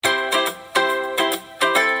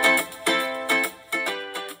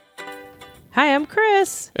Hi, I'm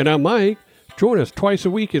Chris. And I'm Mike. Join us twice a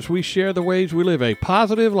week as we share the ways we live a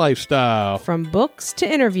positive lifestyle. From books to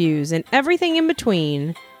interviews and everything in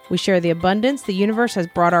between, we share the abundance the universe has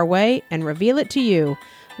brought our way and reveal it to you.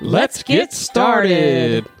 Let's get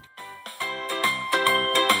started.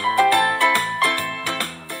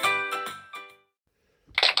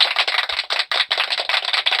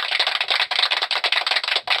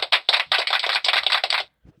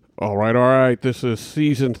 All right. This is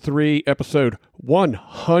season 3, episode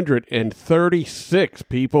 136,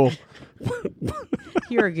 people.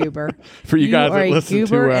 You're a goober. For you guys that listen to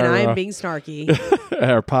goober, our, and I'm being snarky.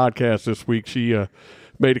 our podcast this week, she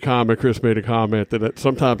made a comment. Chris made a comment that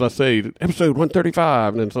sometimes I say episode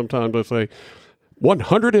 135, and then sometimes I say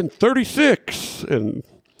 136, and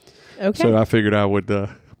Okay. so I figured I would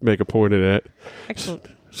make a point of that. Excellent.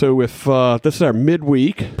 So if this is our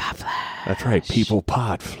midweek, PODFLASH. that's right, people,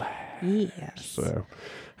 PODFLASH. Yes. So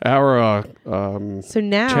our So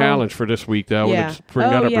now, challenge for this week, though, I want to bring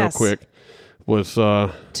that up real quick, was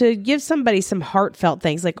to give somebody some heartfelt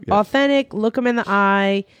things, like authentic, look them in the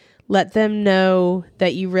eye, let them know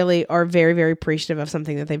that you really are very, very appreciative of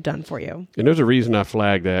something that they've done for you. and there's a reason I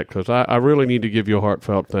flagged that, because I really need to give you a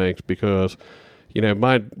heartfelt thanks, because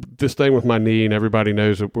this thing with my knee, and everybody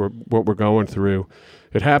knows that what we're going through.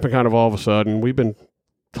 It happened kind of all of a sudden. We've been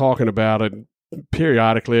talking about it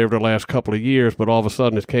periodically over the last couple of years, but all of a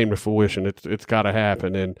sudden it came to fruition. It's got to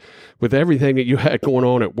happen. And with everything that you had going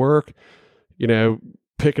on at work,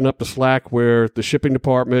 picking up the slack where the shipping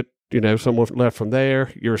department, someone left from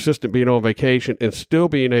there, your assistant being on vacation, and still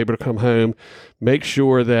being able to come home, make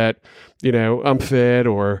sure that, I'm fed,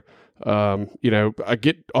 or I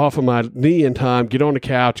get off of my knee in time, get on the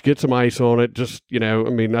couch, get some ice on it. Just,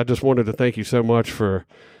 I just wanted to thank you so much for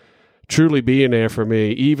truly being there for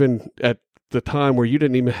me, even at the time where you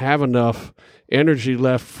didn't even have enough energy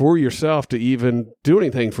left for yourself to even do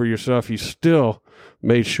anything for yourself. You still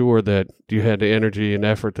made sure that you had the energy and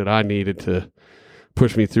effort that I needed to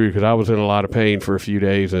push me through, because I was in a lot of pain for a few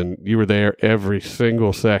days, and you were there every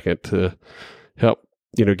single second to help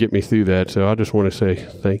get me through that. So I just want to say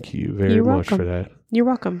thank you very much for that. You're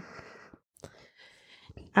welcome.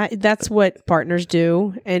 That's what partners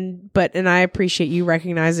do. And I appreciate you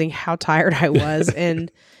recognizing how tired I was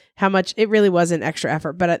and how much it really was an extra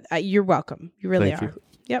effort, but you're welcome. You really Thank are. you.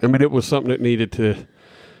 Yep. It was something that needed to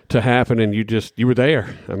happen, and you were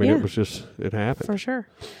there. It was just, it happened. For sure.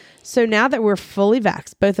 So now that we're fully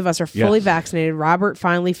vaxxed, both of us are fully vaccinated, Robert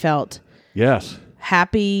finally felt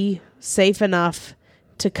happy, safe enough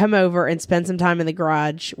to come over and spend some time in the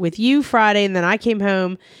garage with you Friday, and then I came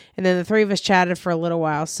home, and then the three of us chatted for a little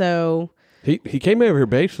while. So he came over here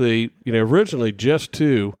basically, originally just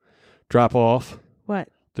to drop off what?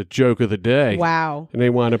 The joke of the day. Wow. And they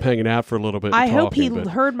wound up hanging out for a little bit. I hope he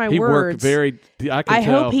heard my words. He worked I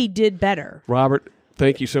hope he did better. Robert,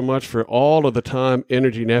 thank you so much for all of the time,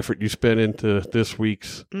 energy, and effort you spent into this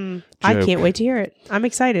week's joke. I can't wait to hear it. I'm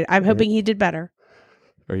excited. I'm hoping he did better.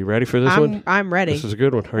 Are you ready for this one? I'm ready. This is a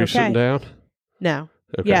good one. Are you sitting down? No.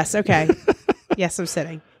 Okay. Yes, okay. Yes, I'm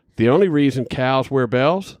sitting. The only reason cows wear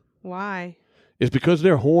bells Why? is because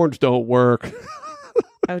their horns don't work.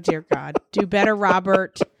 Oh, dear God. Do better,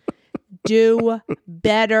 Robert. Do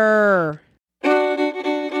better.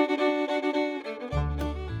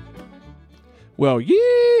 Well,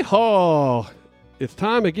 yee-haw! It's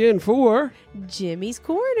time again for Jimmy's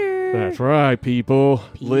Corner. That's right, people.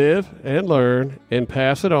 Live and learn and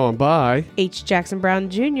pass it on by H. Jackson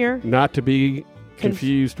Brown Jr. Not to be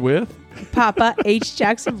confused with Papa H.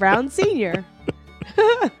 Jackson Brown Sr.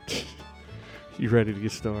 You ready to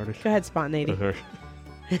get started? Go ahead, spontaneity.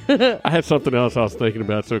 I had something else I was thinking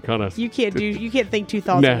about, so kind of... You can't think two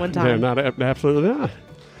thoughts at one time. No, absolutely not.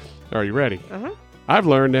 Are you ready? Uh-huh. I've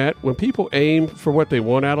learned that when people aim for what they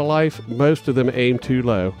want out of life, most of them aim too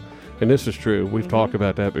low. And this is true. We've talked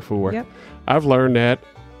about that before. Yep. I've learned that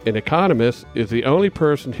an economist is the only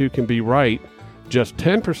person who can be right just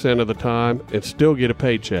 10% of the time and still get a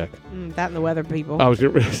paycheck. That and the weather, people. I was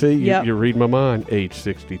going to see, you read my mind, age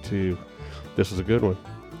 62. This is a good one.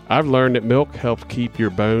 I've learned that milk helps keep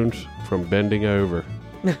your bones from bending over.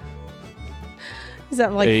 Is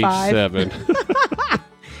that like age 5? 7.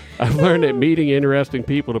 I've learned that meeting interesting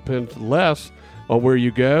people depends less on where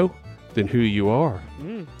you go than who you are.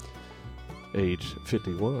 Age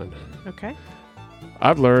 51. Okay.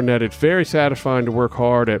 I've learned that it's very satisfying to work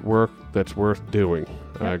hard at work that's worth doing.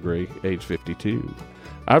 Yep. I agree. Age 52.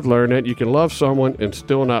 I've learned that you can love someone and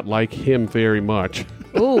still not like him very much.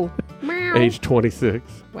 Ooh. Age 26.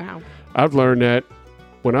 Wow. I've learned that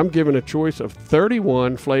when I'm given a choice of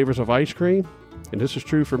 31 flavors of ice cream, and this is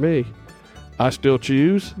true for me, I still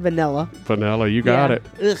choose vanilla. Vanilla, you got it.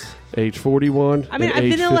 Ugh. Age 41. I mean,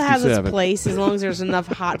 age vanilla 57. has its place as long as there's enough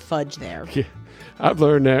hot fudge there. Yeah, I've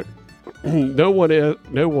learned that no one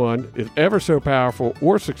is ever so powerful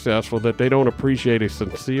or successful that they don't appreciate a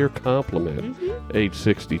sincere compliment. Age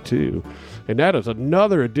 62. And that is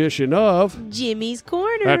another edition of Jimmy's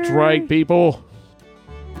Corner. That's right, people.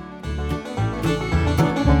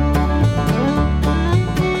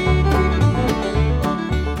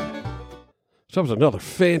 So that was another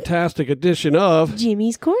fantastic edition of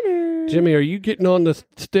Jimmy's Corner. Jimmy, are you getting on the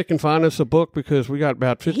stick and find us a book? Because we got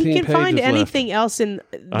about 15 pages left. He can find anything else that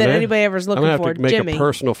anybody ever is looking for. I'm going to have to make a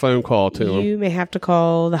personal phone call to him. You may have to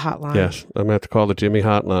call the hotline. Yes, I'm going to have to call the Jimmy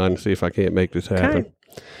hotline and see if I can't make this happen. Okay.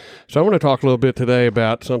 So I want to talk a little bit today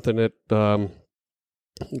about something that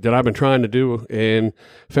that I've been trying to do and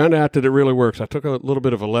found out that it really works. I took a little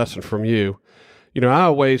bit of a lesson from you. You know, I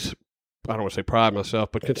don't want to say pride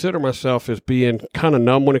myself, but consider myself as being kind of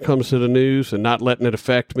numb when it comes to the news and not letting it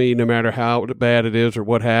affect me no matter how bad it is or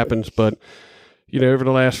what happens. But, you know, over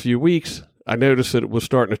the last few weeks, I noticed that it was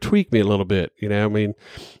starting to tweak me a little bit. You know, I mean,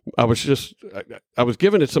 I was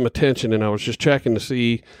giving it some attention, and I was just checking to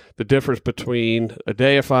see the difference between a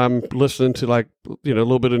day if I'm listening to, like, you know, a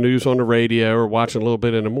little bit of news on the radio or watching a little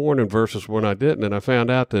bit in the morning versus when I didn't. And I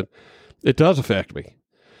found out that it does affect me.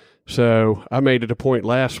 So I made it a point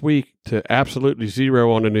last week to absolutely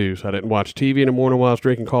zero on the news. I didn't watch TV in the morning while I was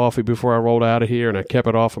drinking coffee before I rolled out of here, and I kept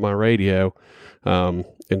it off of my radio and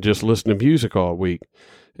just listened to music all week.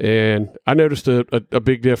 And I noticed a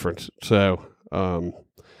big difference. So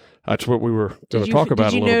that's what we were going to talk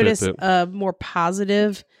about a little bit. Did you notice a more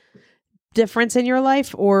positive difference in your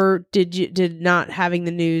life, or did not having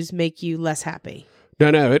the news make you less happy?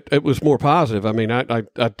 No, it was more positive. I mean, I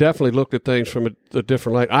definitely looked at things from a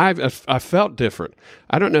different light. I felt different.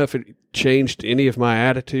 I don't know if it changed any of my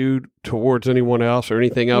attitude towards anyone else or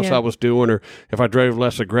anything else I was doing, or if I drove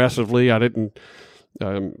less aggressively. I didn't,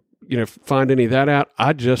 find any of that out.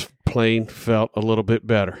 I just plain felt a little bit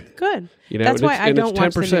better. Good. You know, that's why I don't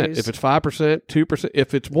watch 10%. The news. If it's 5%, 2%,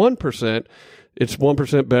 if it's 1%, it's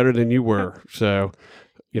 1% better than you were. So,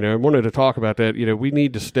 you know, I wanted to talk about that. You know, we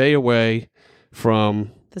need to stay away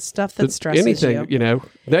from the stuff that stresses anything, you know,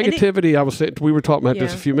 negativity. We were talking about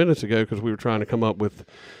this a few minutes ago because we were trying to come up with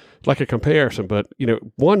like a comparison. But, you know,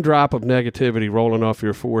 one drop of negativity rolling off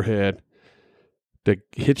your forehead that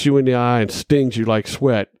hits you in the eye and stings you like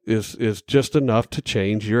sweat is just enough to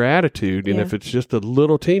change your attitude. And if it's just a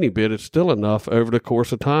little teeny bit, it's still enough over the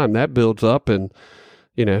course of time. That builds up and,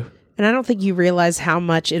 you know. And I don't think you realize how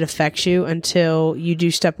much it affects you until you do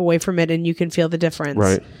step away from it and you can feel the difference.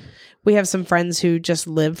 Right. We have some friends who just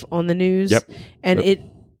live on the news, and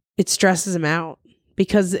it stresses them out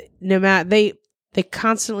because no matter they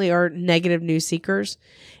constantly are negative news seekers,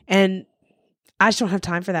 and I just don't have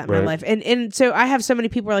time for that in my life. And so I have so many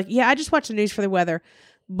people who are like, yeah, I just watch the news for the weather.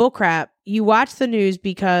 Bullcrap. You watch the news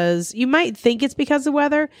because you might think it's because of the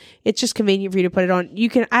weather. It's just convenient for you to put it on.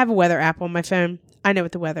 I have a weather app on my phone. I know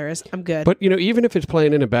what the weather is. I'm good. But, you know, even if it's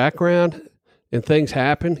playing in the background and things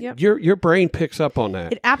happen, your brain picks up on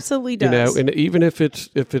that. It absolutely does. You know, and even if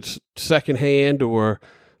it's secondhand or,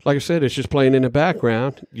 like I said, it's just playing in the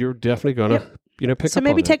background, you're definitely going to, pick up on that. So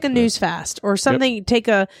maybe take a news fast or something, take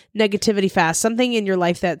a negativity fast, something in your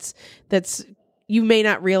life that's you may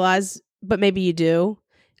not realize, but maybe you do.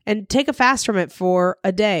 And take a fast from it for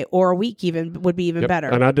a day or a week even would be even better.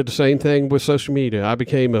 And I did the same thing with social media. I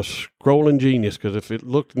became a scrolling genius because if it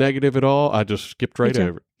looked negative at all, I just skipped right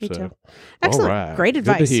over it. Me too. Excellent. All right. Great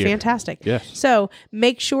advice. Fantastic. Yes. So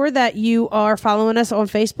make sure that you are following us on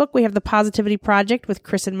Facebook. We have the Positivity Project with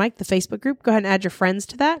Chris and Mike, the Facebook group. Go ahead and add your friends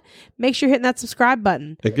to that. Make sure you're hitting that subscribe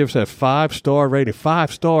button. And give us that 5-star rating.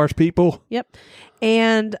 5 stars, people. Yep.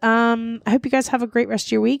 And I hope you guys have a great rest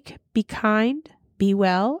of your week. Be kind. Be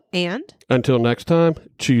well, and until next time,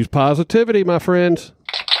 choose positivity, my friends.